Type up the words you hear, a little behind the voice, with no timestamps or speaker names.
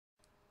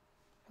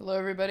Hello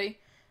everybody,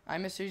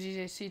 I'm Mr.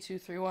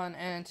 ZJC231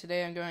 and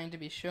today I'm going to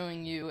be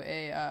showing you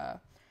a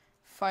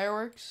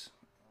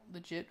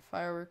legit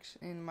fireworks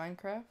in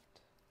Minecraft.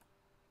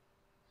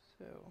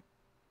 So, you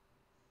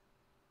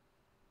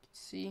can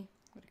see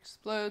it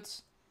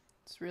explodes,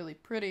 it's really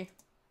pretty,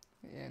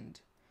 and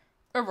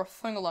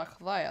everything like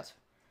that.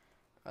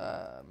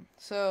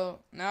 So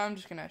now I'm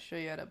just going to show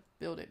you how to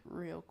build it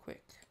real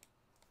quick.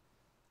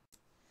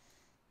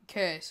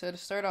 Okay, so to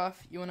start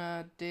off, you want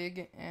to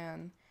dig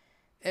an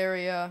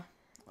area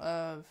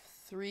of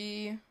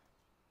 3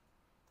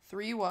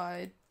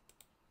 wide,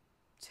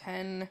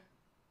 10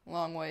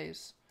 long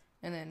ways,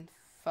 and then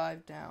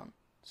 5 down.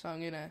 So I'm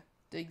gonna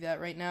dig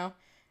that right now,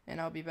 and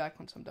I'll be back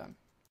once I'm done.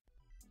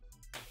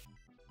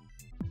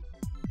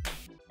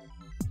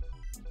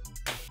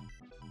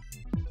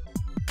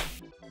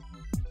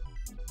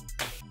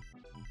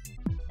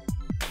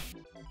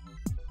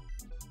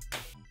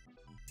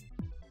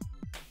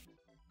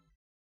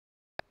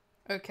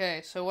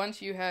 Okay, so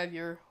once you have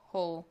your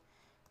hole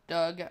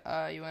dug,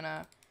 you want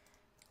to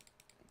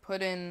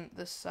put in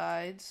the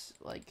sides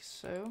like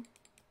so.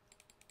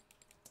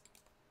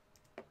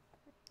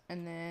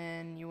 And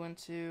then you want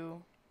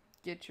to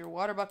get your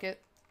water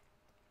bucket,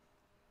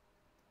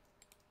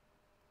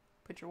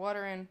 put your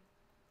water in.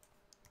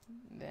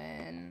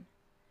 Then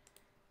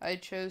I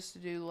chose to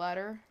do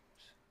ladder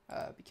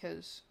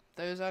because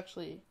those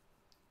actually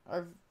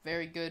are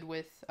very good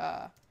with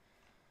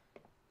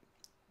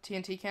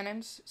TNT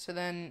cannons. So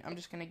then I'm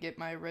just going to get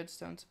my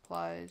redstone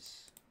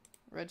supplies,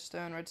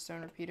 redstone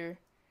repeater,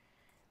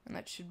 and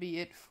that should be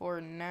it for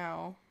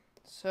now.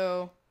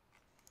 So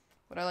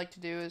what I like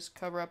to do is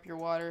cover up your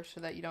water so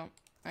that you don't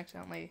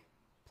accidentally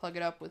plug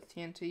it up with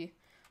TNT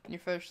when you're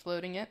first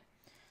loading it.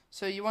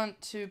 So you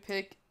want to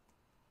pick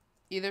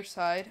either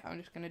side. I'm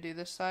just going to do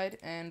this side,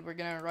 and we're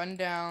going to run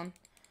down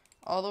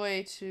all the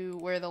way to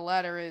where the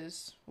ladder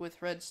is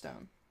with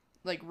redstone,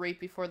 like right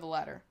before the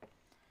ladder.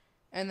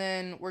 And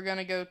then we're going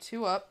to go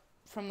 2 up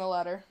from the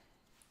ladder,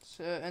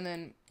 and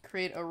then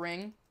create a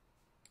ring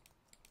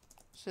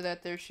so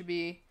that there should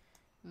be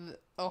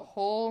a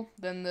hole,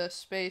 then the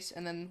space,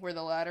 and then where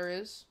the ladder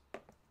is.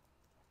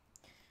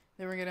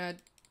 Then we're going to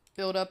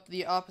build up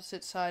the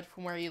opposite side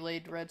from where you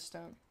laid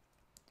redstone.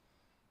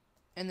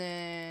 And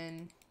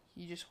then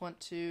you just want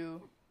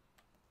to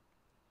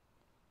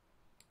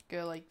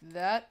go like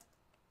that.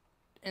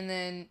 And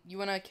then you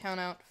want to count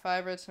out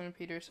 5 redstone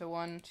repeaters, so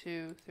 1,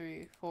 2,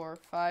 3, 4,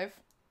 5,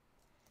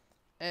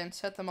 and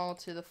set them all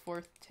to the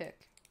 4th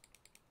tick.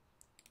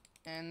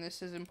 And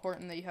this is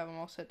important that you have them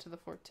all set to the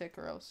 4th tick,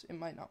 or else it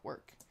might not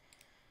work.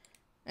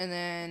 And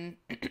then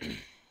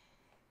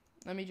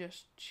let me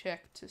just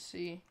check to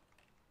see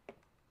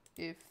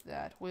if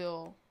that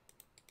will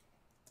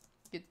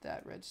get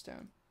that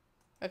redstone.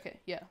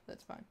 Okay, yeah,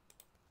 that's fine.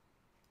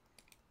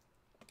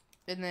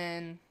 And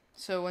then,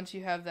 so once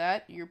you have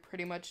that, you're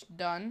pretty much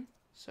done.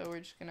 So we're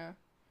just I'm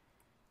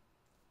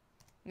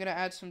gonna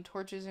add some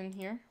torches in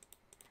here,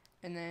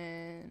 and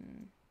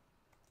then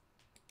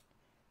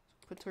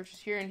put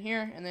torches here and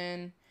here, and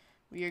then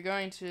we are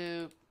going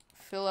to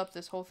fill up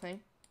this whole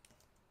thing,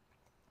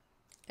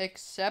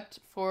 except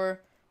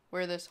for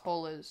where this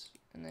hole is,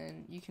 and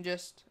then you can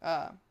just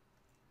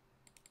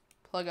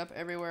plug up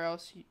everywhere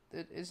else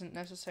that isn't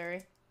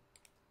necessary.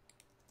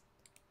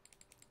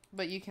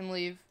 But you can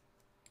leave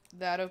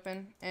that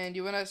open, and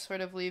you want to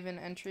sort of leave an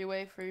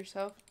entryway for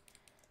yourself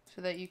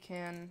so that you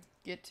can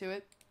get to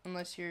it,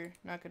 unless you're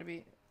not going to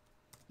be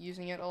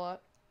using it a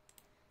lot,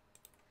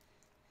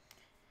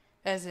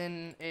 as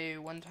in a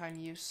one-time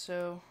use.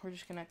 So we're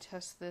just going to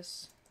test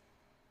this.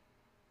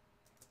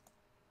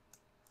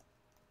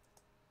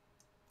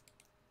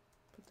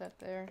 Put that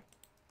there.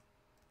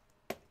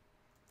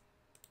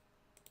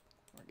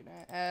 We're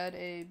going to add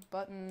a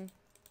button.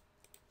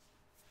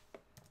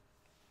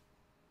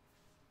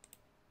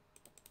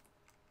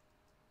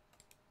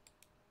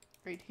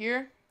 Right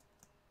here.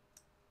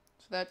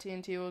 So that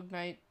TNT will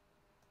ignite.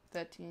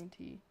 That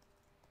TNT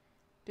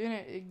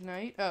didn't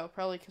ignite. Oh,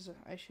 probably because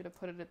I should have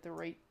put it at the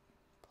right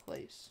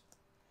place.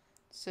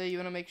 So you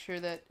want to make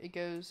sure that it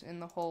goes in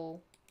the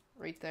hole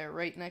right there,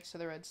 right next to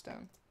the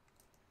redstone.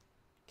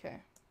 Okay.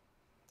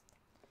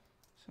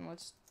 So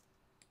let's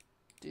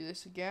do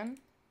this again.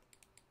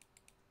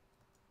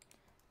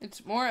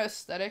 It's more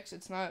aesthetics.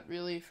 It's not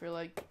really for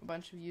like a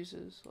bunch of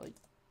uses. Like,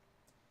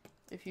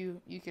 if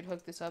you could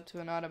hook this up to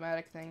an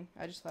automatic thing.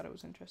 I just thought it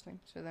was interesting.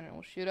 So then it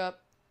will shoot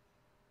up.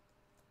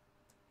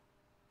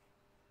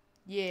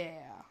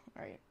 Yeah.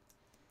 Alright.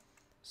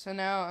 So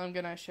now I'm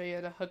going to show you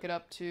how to hook it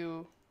up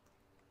to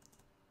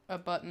a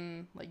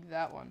button like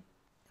that one.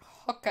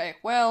 Okay,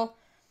 well,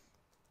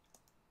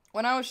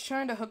 when I was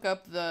trying to hook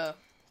up the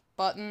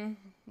button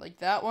like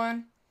that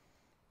one,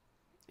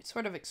 it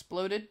sort of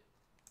exploded.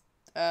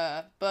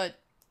 But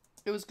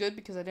it was good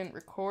because I didn't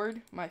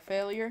record my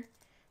failure.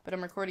 But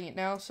I'm recording it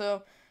now,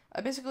 so I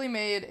basically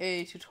made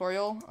a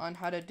tutorial on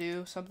how to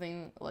do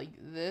something like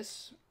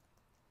this.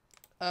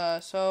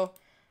 So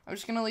I'm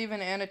just going to leave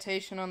an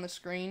annotation on the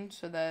screen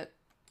so that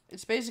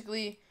it's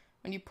basically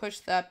when you push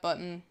that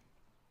button,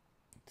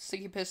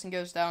 sticky piston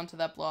goes down to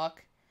that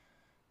block,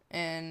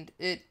 and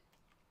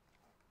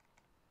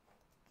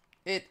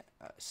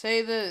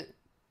say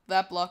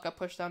that block got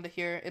pushed down to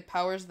here, it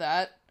powers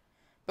that,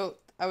 but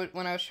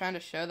when I was trying to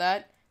show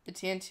that, the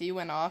TNT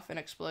went off and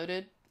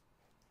exploded,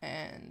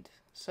 and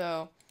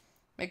so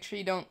make sure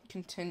you don't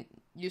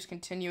use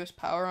continuous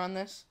power on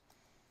this.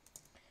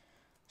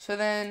 So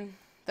then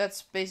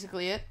that's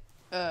basically it.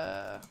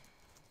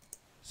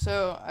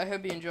 So I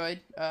hope you enjoyed.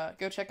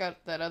 Go check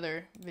out that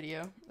other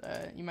video.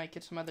 You might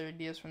get some other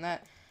ideas from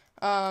that.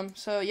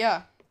 So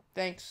yeah,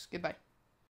 thanks. Goodbye.